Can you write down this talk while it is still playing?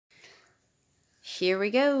here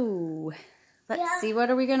we go. Let's see,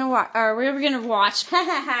 what are we going to watch? Or we're going to watch.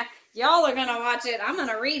 Y'all are going to watch it. I'm going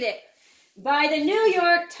to read it. By the New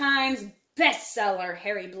York Times bestseller,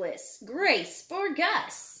 Harry Bliss. Grace for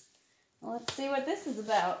Gus. Well, let's see what this is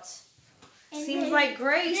about. And seems like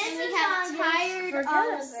Grace. Then we have Tired for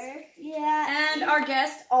Gus. Oliver. Yeah. And our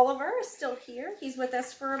guest, Oliver, is still here. He's with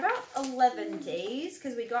us for about 11 days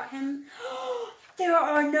because we got him. There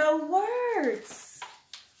are no words.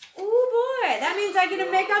 Oh, boy. That means I get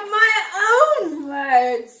to make up my own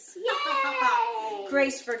words. Yay!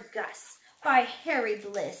 Grace for Gus by Harry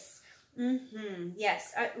Bliss.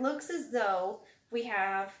 Yes, it looks as though we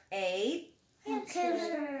have a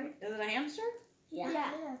Hamster. Is it a hamster?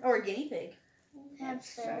 Yeah. Or a guinea pig?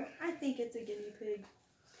 Hamster. I think it's a guinea pig.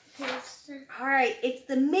 Hamster. All right, it's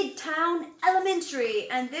the Midtown Elementary,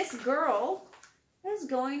 and this girl is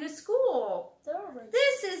going to school.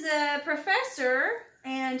 This is a professor,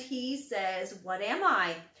 and he says, "What am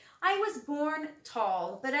I? I was born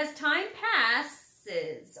tall, but as time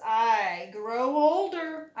passes, I grow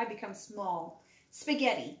older. I become small.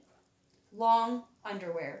 Spaghetti, long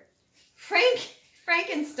underwear,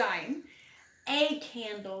 Frankenstein, a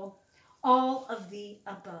candle, all of the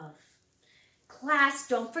above. Class,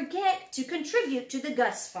 don't forget to contribute to the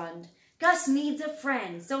Gus Fund. Gus needs a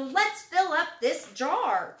friend, so let's fill up this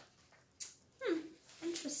jar."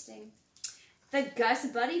 Interesting. The Gus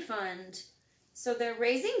Buddy Fund. So they're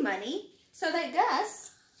raising money so that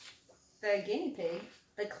Gus, the guinea pig,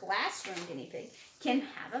 the classroom guinea pig, can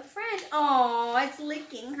have a friend. Oh, it's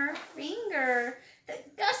licking her finger. The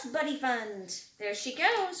Gus Buddy Fund. There she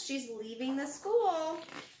goes. She's leaving the school.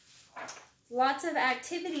 Lots of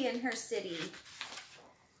activity in her city.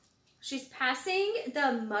 She's passing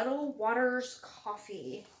the Muddled Waters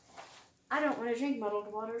coffee. I don't want to drink muddled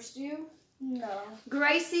waters, do you? No.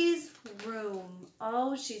 Gracie's room.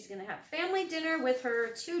 Oh, she's going to have family dinner with her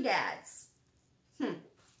 2 dads. Alrighty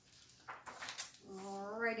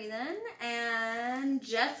then. And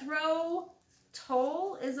Jethro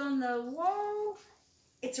Tull is on the wall.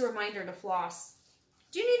 It's a reminder to floss.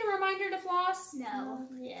 Do you need a reminder to floss? No.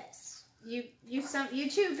 Yes. You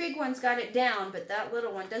 2 big ones got it down, but that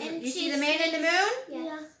little one doesn't. And you see the man in the moon?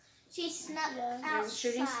 Yeah. She snuck outside. There's a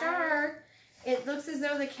shooting star. It looks as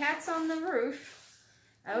though the cat's on the roof.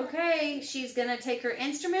 Okay, she's going to take her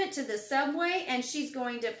instrument to the subway, and she's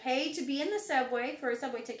going to pay to be in the subway for a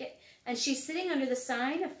subway ticket. And she's sitting under the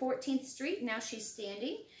sign of 14th Street. Now she's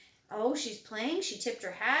standing. Oh, she's playing. She tipped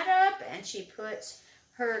her hat up, and she put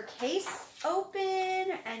her case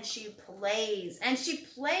open, and she plays. And she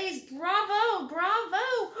plays. Bravo, bravo.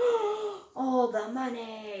 Oh, the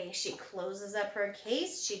money. She closes up her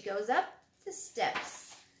case. She goes up the steps.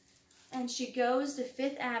 And she goes to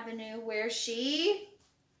 5th Avenue where she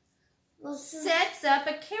sets up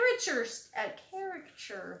a caricatures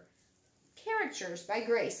by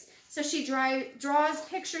Grace. So she draws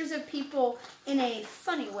pictures of people in a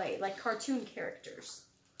funny way, like cartoon characters.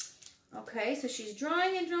 Okay, so she's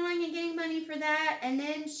drawing and getting money for that. And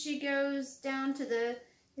then she goes down to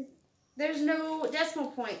there's no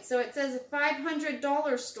decimal point, so it says a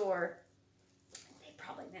 $500 store. They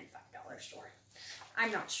probably meant $5 store.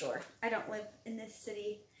 I'm not sure. I don't live in this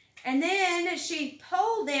city. And then she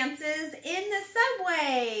pole dances in the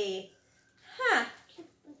subway.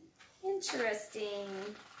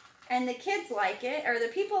 Interesting. And the kids like it, or the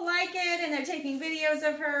people like it, and they're taking videos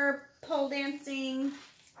of her pole dancing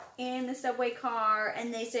in the subway car,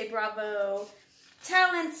 and they say bravo.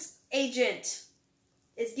 Talent's agent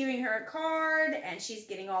is giving her a card, and she's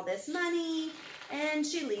getting all this money, and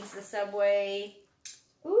she leaves the subway.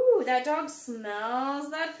 Ooh, that dog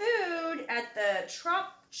smells that food at the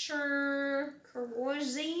Tropcher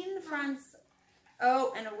Cuisine France.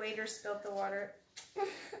 Oh, and a waiter spilled the water.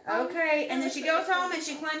 Okay, and then she goes home and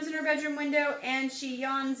she climbs in her bedroom window and she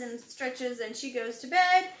yawns and stretches and she goes to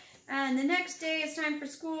bed. And the next day it's time for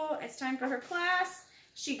school. It's time for her class.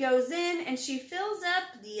 She goes in and she fills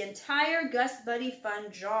up the entire Gus Buddy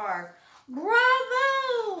Fund jar.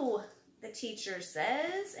 Bravo! The teacher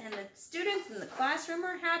says, and the students in the classroom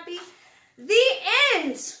are happy. The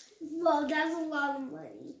end. Well, that's a lot of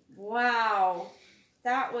money. Wow,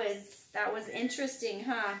 that was interesting,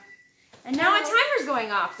 huh? And now a timer's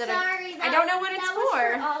going off. I don't know what it's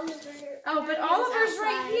for. Oliver. Oh, but Oliver's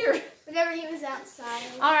right here. Whenever he was outside.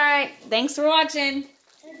 All right, thanks for watching.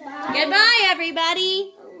 Goodbye. Goodbye,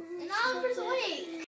 everybody. And Oliver's awake.